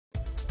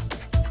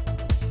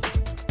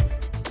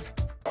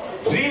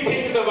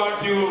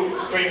about you,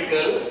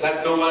 Twinkle,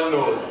 that no one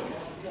knows?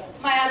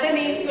 My other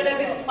names could have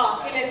been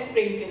Sparkle and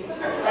Sprinkle.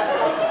 That's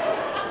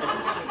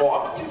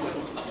What?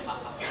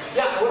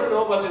 Yeah, I want to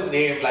know about this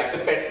name. Like, the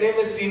pet name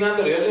is Tina,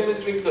 the real name is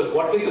Twinkle.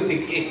 What were you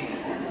thinking?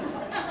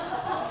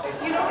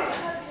 You know,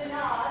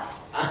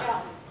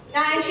 yeah.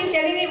 Nah, and she's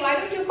telling me, why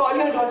don't you call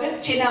your daughter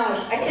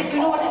Chinar? I said, you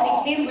know what a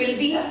nickname will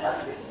be?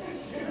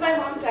 This is my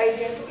mom's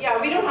idea. So, yeah,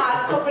 we don't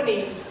ask her for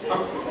names.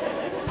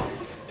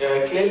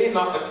 Yeah, clearly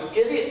not.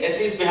 Clearly, at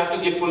least we have to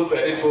give full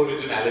credit for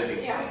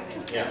originality. Yeah.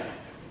 Yeah.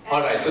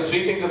 Alright, so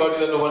 3 things about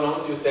you that no one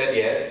knows. You said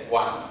yes.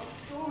 1.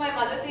 2, my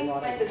mother thinks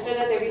my sister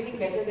does everything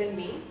better than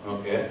me.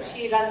 Okay.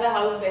 She runs a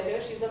house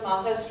better. She's the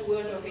Martha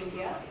Stewart of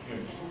India.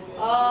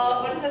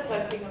 What is the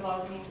 3rd thing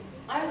about me?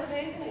 I don't know,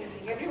 there isn't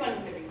anything. Everyone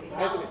knows everything.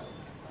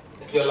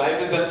 Your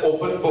life is an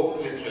open book,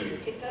 literally.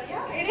 It's a,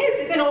 yeah, it is.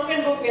 It's an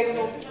open book. We are going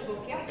to open the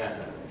book, yeah.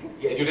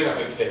 Yeah, you didn't have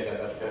to explain that.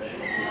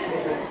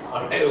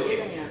 Alright,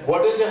 okay.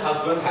 What does your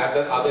husband have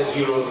that other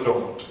heroes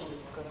don't?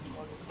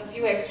 A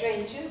few extra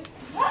inches.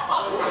 In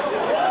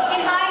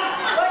height,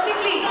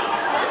 vertically.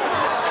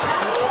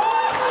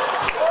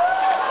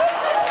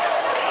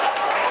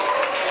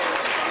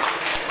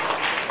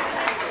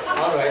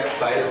 Alright,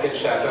 size can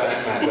shatter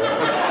and matter.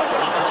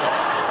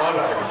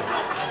 Alright.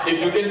 If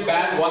you can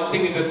ban one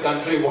thing in this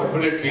country, what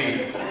would it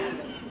be?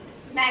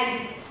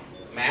 Maggie.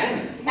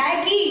 Man?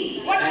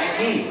 Maggie. What?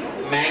 Maggie.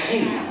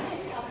 Maggie.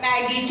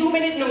 Maggie,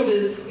 2-minute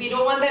noodles. We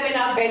don't want them in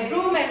our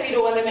bedroom and we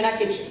don't want them in our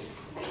kitchen.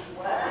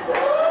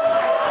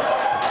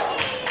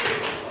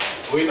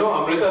 We know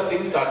Amrita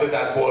Singh started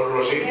that ball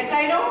rolling. Yes,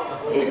 I know.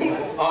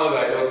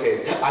 Alright,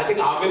 okay. I think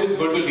Aamir is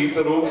going to leave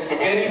the room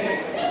very soon.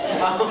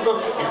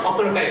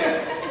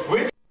 Alright.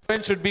 Which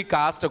woman should be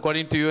cast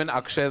according to you in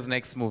Akshay's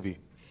next movie?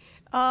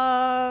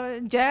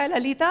 Jaya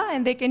Lalita,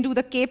 and they can do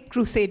the Cape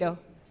Crusader.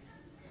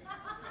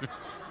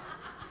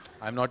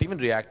 I'm not even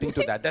reacting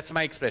to that. That's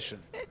my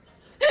expression.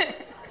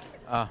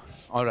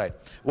 Alright.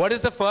 What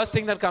is the first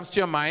thing that comes to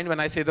your mind when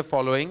I say the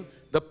following?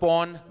 The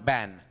porn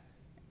ban.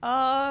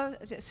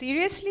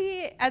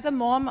 Seriously, as a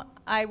mom,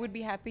 I would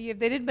be happy if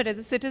they did, but as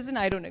a citizen,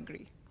 I don't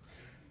agree.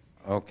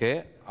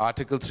 Okay.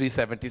 Article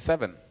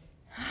 377.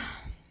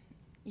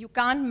 You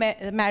can't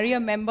marry a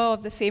member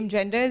of the same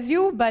gender as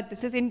you, but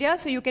this is India,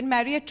 so you can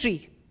marry a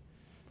tree.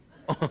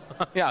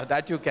 Yeah,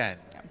 that you can.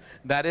 Yeah.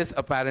 That is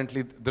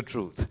apparently the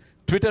truth.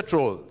 Twitter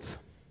trolls.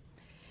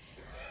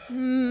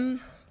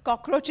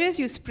 Cockroaches,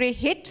 you spray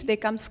hit, they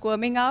come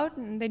squirming out,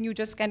 and then you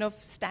just kind of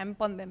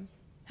stamp on them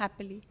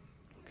happily.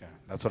 Okay,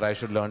 that's what I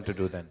should learn to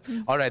do then.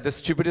 All right, the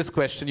stupidest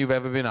question you've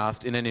ever been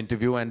asked in an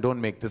interview, and don't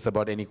make this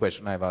about any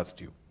question I've asked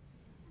you.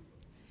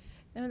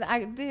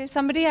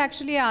 Somebody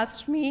actually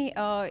asked me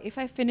if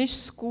I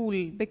finished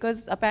school,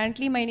 because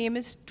apparently my name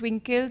is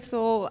Twinkle,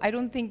 so I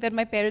don't think that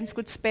my parents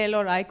could spell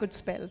or I could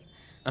spell.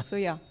 So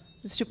yeah,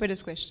 the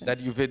stupidest question. That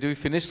do you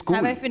finish school?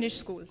 Have I finished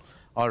school?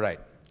 All right.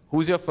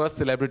 Who's your first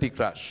celebrity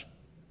crush?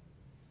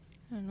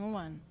 No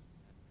one.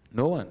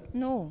 No one?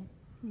 No.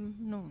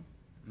 No.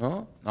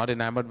 No? Not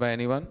enamored by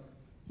anyone?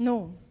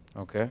 No.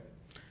 Okay.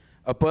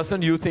 A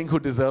person you think who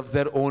deserves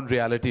their own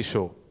reality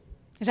show?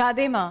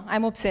 Radhe Ma,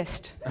 I'm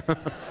obsessed.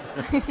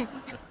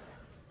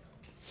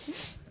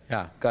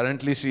 Yeah,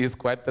 currently she is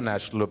quite the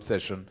national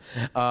obsession.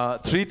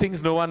 3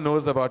 things no one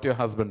knows about your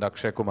husband,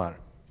 Akshay Kumar.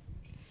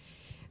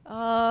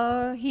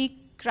 He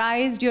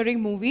cries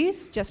during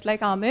movies, just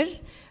like Aamir.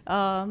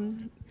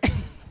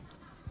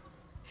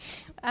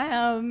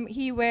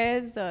 He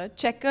wears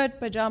checkered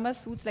pajama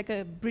suits like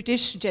a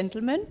British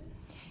gentleman.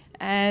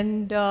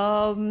 And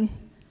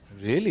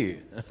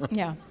really?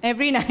 Yeah,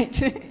 every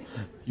night.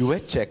 You wear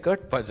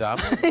checkered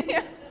pajama?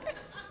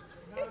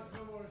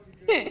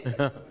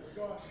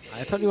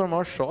 I thought you were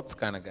more shorts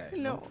kind of guy.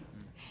 No.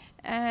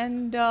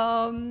 And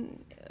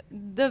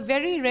the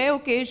very rare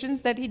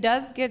occasions that he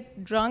does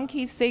get drunk,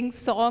 he sings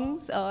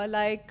songs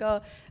like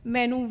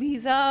Mainu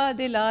Visa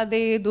Dila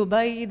De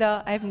Dubai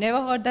Da. I've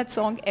never heard that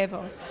song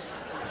ever.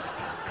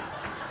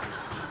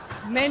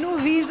 Mainu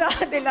Visa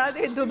Dila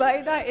De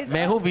Dubai Da is...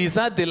 Mainu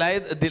Visa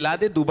Dila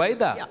De Dubai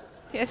Da? Yeah.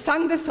 He has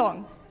sung the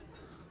song.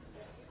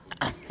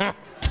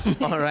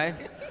 All right.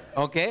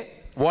 Okay.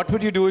 What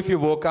would you do if you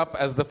woke up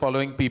as the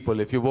following people?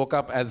 If you woke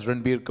up as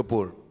Ranbir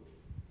Kapoor?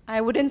 I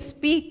wouldn't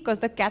speak because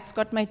the cat's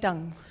got my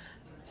tongue.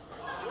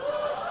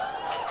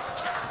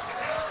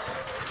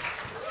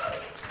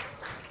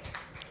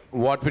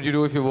 What would you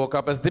do if you woke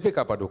up as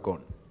Deepika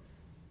Padukone?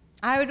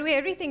 I would do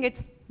everything.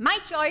 It's my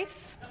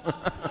choice.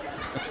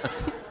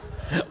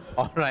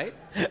 All right.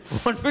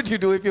 What would you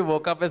do if you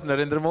woke up as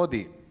Narendra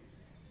Modi?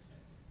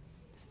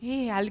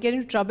 Hey, I'll get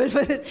into trouble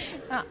for this.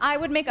 I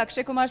would make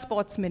Akshay Kumar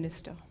sports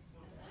minister.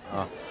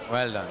 Oh,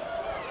 well done.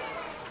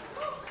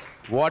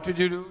 What would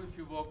you do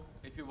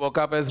if you woke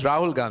up as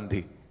Rahul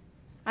Gandhi?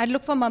 I'd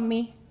look for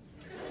mummy.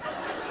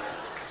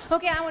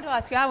 Okay, I want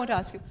to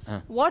ask you.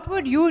 What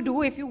would you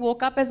do if you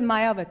woke up as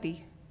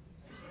Mayavati?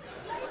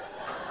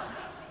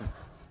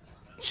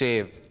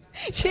 Shave.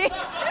 Shave?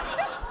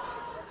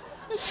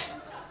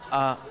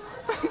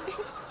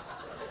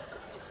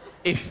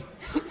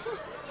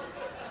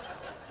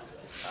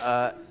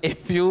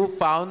 If you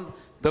found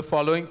the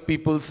following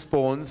people's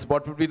phones,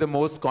 what would be the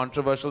most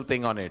controversial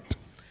thing on it?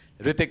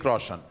 Hrithik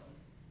Roshan.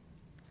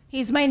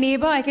 He's my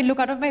neighbor. I can look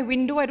out of my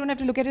window. I don't have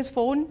to look at his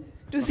phone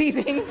to see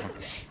things.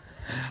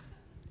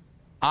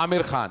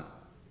 Aamir Khan.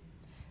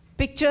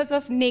 Pictures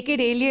of naked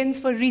aliens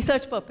for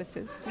research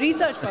purposes.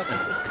 Research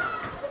purposes.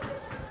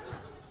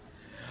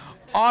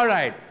 All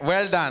right,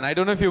 well done. I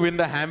don't know if you win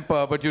the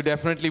hamper, but you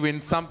definitely win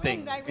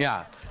something. I win.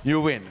 Yeah, you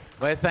win.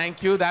 Well,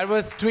 thank you. That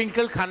was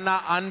Twinkle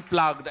Khanna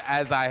Unplugged,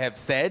 as I have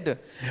said.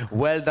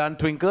 Well done,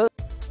 Twinkle.